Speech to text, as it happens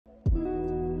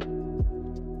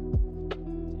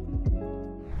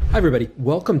Hi everybody,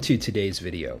 welcome to today's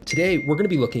video. Today we're going to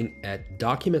be looking at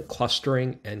document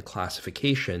clustering and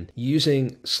classification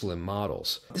using SLIM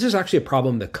models. This is actually a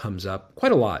problem that comes up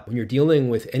quite a lot when you're dealing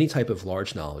with any type of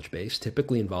large knowledge base,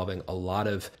 typically involving a lot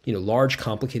of large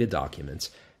complicated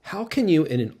documents. How can you,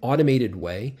 in an automated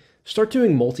way, start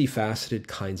doing multifaceted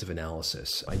kinds of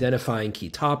analysis, identifying key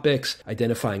topics,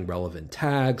 identifying relevant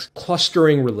tags,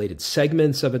 clustering related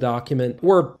segments of a document,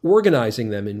 or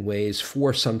organizing them in ways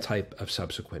for some type of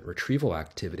subsequent retrieval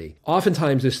activity.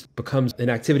 Oftentimes this becomes an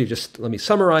activity, just let me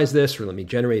summarize this or let me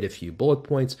generate a few bullet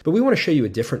points, but we want to show you a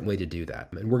different way to do that.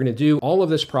 And we're going to do all of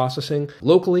this processing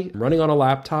locally, running on a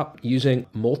laptop, using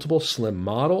multiple SLIM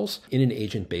models in an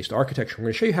agent-based architecture. We're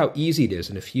going to show you how easy it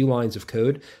is in a few lines of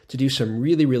code to do some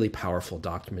really powerful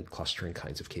document clustering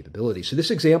kinds of capabilities. So this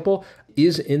example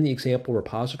is in the example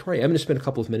repository. I'm going to spend a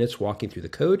couple of minutes walking through the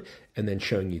code and then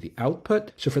showing you the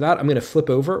output. So for that, I'm going to flip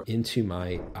over into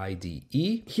my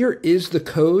IDE. Here is the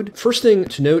code. First thing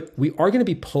to note, we are going to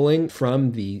be pulling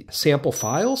from the sample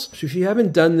files. So if you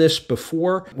haven't done this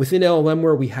before, within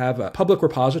LLMware, we have a public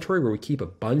repository where we keep a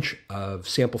bunch of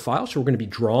sample files. So we're going to be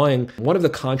drawing one of the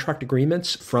contract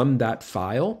agreements from that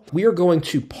file. We are going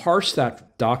to parse that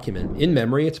document in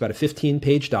memory. It's about a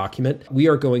 15-page document. We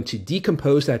are going to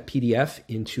decompose that PDF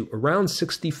into around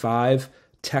 65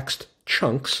 text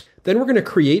chunks. Then we're going to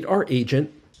create our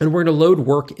agent and we're going to load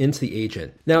work into the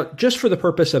agent. Now, just for the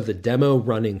purpose of the demo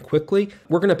running quickly,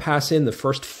 we're going to pass in the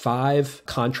first 5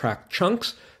 contract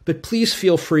chunks. But please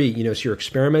feel free, as you're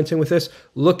experimenting with this,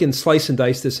 look and slice and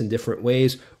dice this in different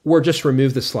ways, or just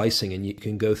remove the slicing and you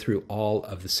can go through all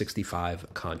of the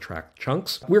 65 contract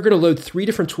chunks. We're going to load 3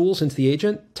 different tools into the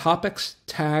agent: topics,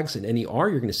 tags, and NER.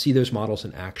 You're going to see those models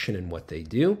in action and what they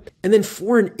do. And then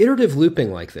for an iterative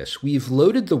looping like this, we've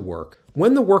loaded the work.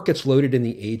 When the work gets loaded in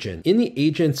the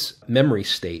agent's memory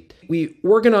state, we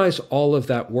organize all of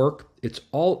that work. It's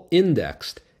all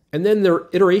indexed. And then there are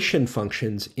iteration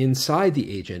functions inside the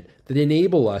agent that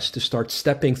enable us to start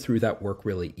stepping through that work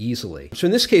really easily. So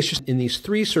in this case, just in these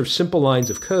 3 sort of simple lines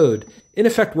of code, in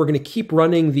effect, we're going to keep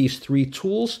running these 3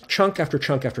 tools, chunk after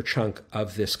chunk after chunk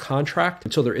of this contract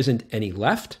until there isn't any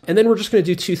left. And then we're just going to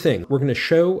do 2 things. We're going to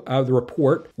show the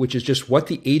report, which is just what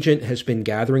the agent has been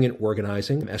gathering and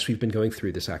organizing as we've been going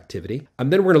through this activity.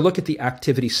 And then we're going to look at the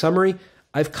activity summary.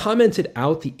 I've commented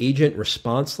out the agent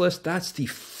response list. That's the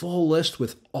full list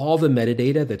with all the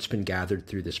metadata that's been gathered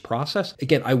through this process.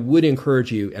 Again, I would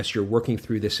encourage you, as you're working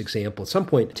through this example, at some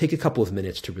point, take a couple of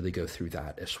minutes to really go through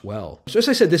that as well. So as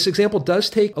I said, this example does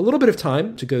take a little bit of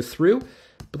time to go through,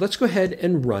 but let's go ahead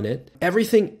and run it.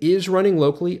 Everything is running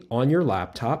locally on your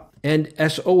laptop. And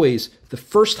as always, the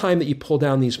first time that you pull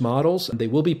down these models, they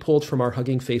will be pulled from our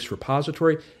Hugging Face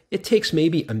repository. It takes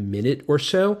maybe a minute or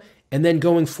so. And then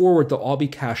going forward, they'll all be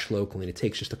cached locally, and it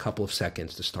takes just a couple of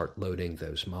seconds to start loading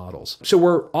those models. So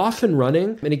we're off and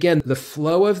running. And again, the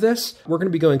flow of this, we're going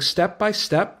to be going step by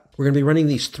step. We're going to be running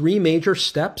these 3 major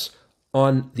steps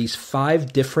on these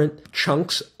 5 different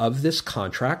chunks of this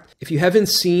contract. If you haven't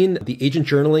seen the agent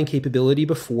journaling capability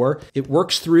before, it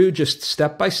works through just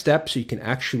step by step so you can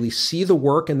actually see the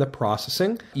work and the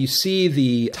processing. You see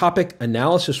the topic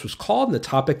analysis was called, and the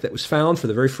topic that was found for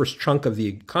the very first chunk of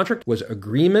the contract was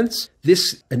agreements.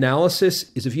 This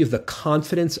analysis is a view of the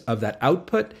confidence of that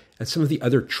output and some of the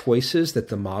other choices that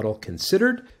the model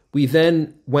considered. We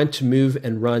then went to move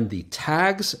and run the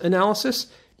tags analysis.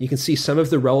 You can see some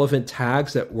of the relevant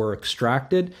tags that were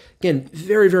extracted. Again,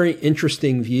 very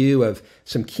interesting view of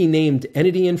some key named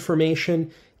entity information,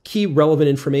 key relevant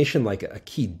information like a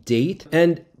key date,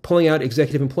 and pulling out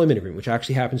executive employment agreement, which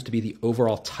actually happens to be the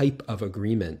overall type of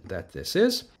agreement that this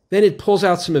is. Then it pulls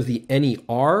out some of the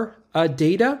NER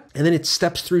data, and then it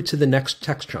steps through to the next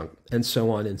text chunk, and so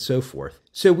on and so forth.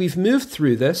 So we've moved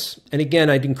through this. And again,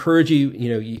 I'd encourage you,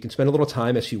 you can spend a little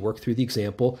time as you work through the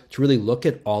example to really look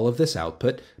at all of this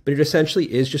output, but it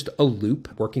essentially is just a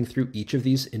loop working through each of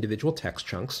these individual text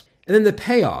chunks. And then the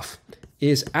payoff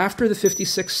is after the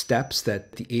 56 steps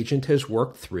that the agent has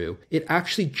worked through, it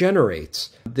actually generates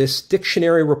this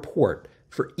dictionary report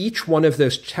for each one of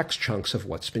those text chunks of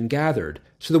what's been gathered.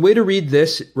 So the way to read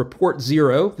this, report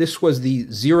 0, this was the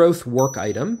 0th work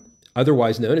item,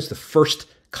 otherwise known as the first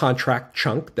contract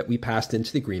chunk that we passed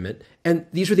into the agreement. And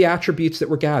these are the attributes that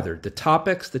were gathered: the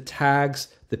topics, the tags,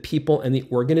 the people, and the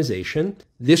organization.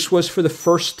 This was for the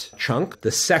first chunk,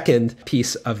 the second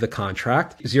piece of the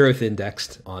contract, 0th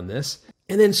indexed on this.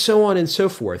 and then so on and so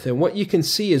forth. And what you can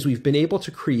see is we've been able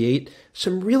to create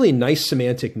some really nice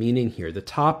semantic meaning here. The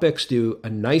topics do a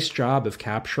nice job of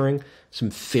capturing some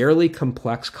fairly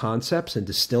complex concepts and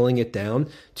distilling it down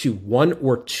to one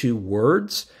or two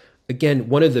words. Again,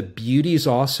 one of the beauties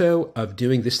also of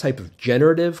doing this type of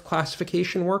generative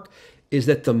classification work is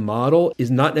that the model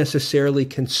is not necessarily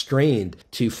constrained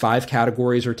to 5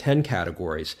 categories or 10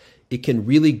 categories. It can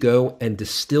really go and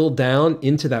distill down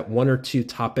into that 1 or 2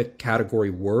 topic category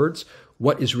words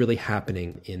what is really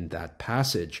happening in that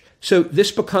passage. So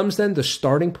this becomes then the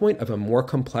starting point of a more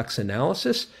complex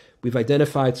analysis. We've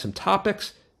identified some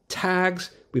topics,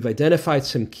 tags, we've identified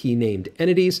some key named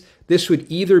entities. This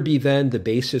would either be then the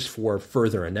basis for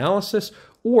further analysis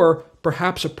or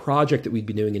perhaps a project that we'd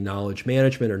be doing in knowledge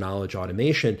management or knowledge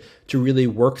automation to really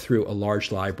work through a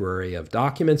large library of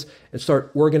documents and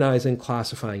start organizing,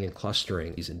 classifying, and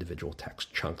clustering these individual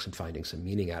text chunks and finding some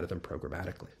meaning out of them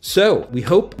programmatically. So we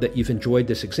hope that you've enjoyed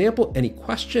this example. Any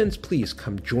questions, please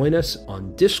come join us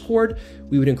on Discord.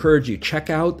 We would encourage you check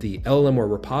out the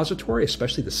LLMWare repository,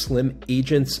 especially the Slim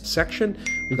Agents section.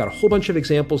 We've got a whole bunch of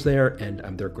examples there,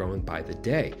 and they're growing by the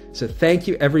day. So thank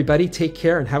you, everybody. Take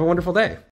care and have a wonderful day.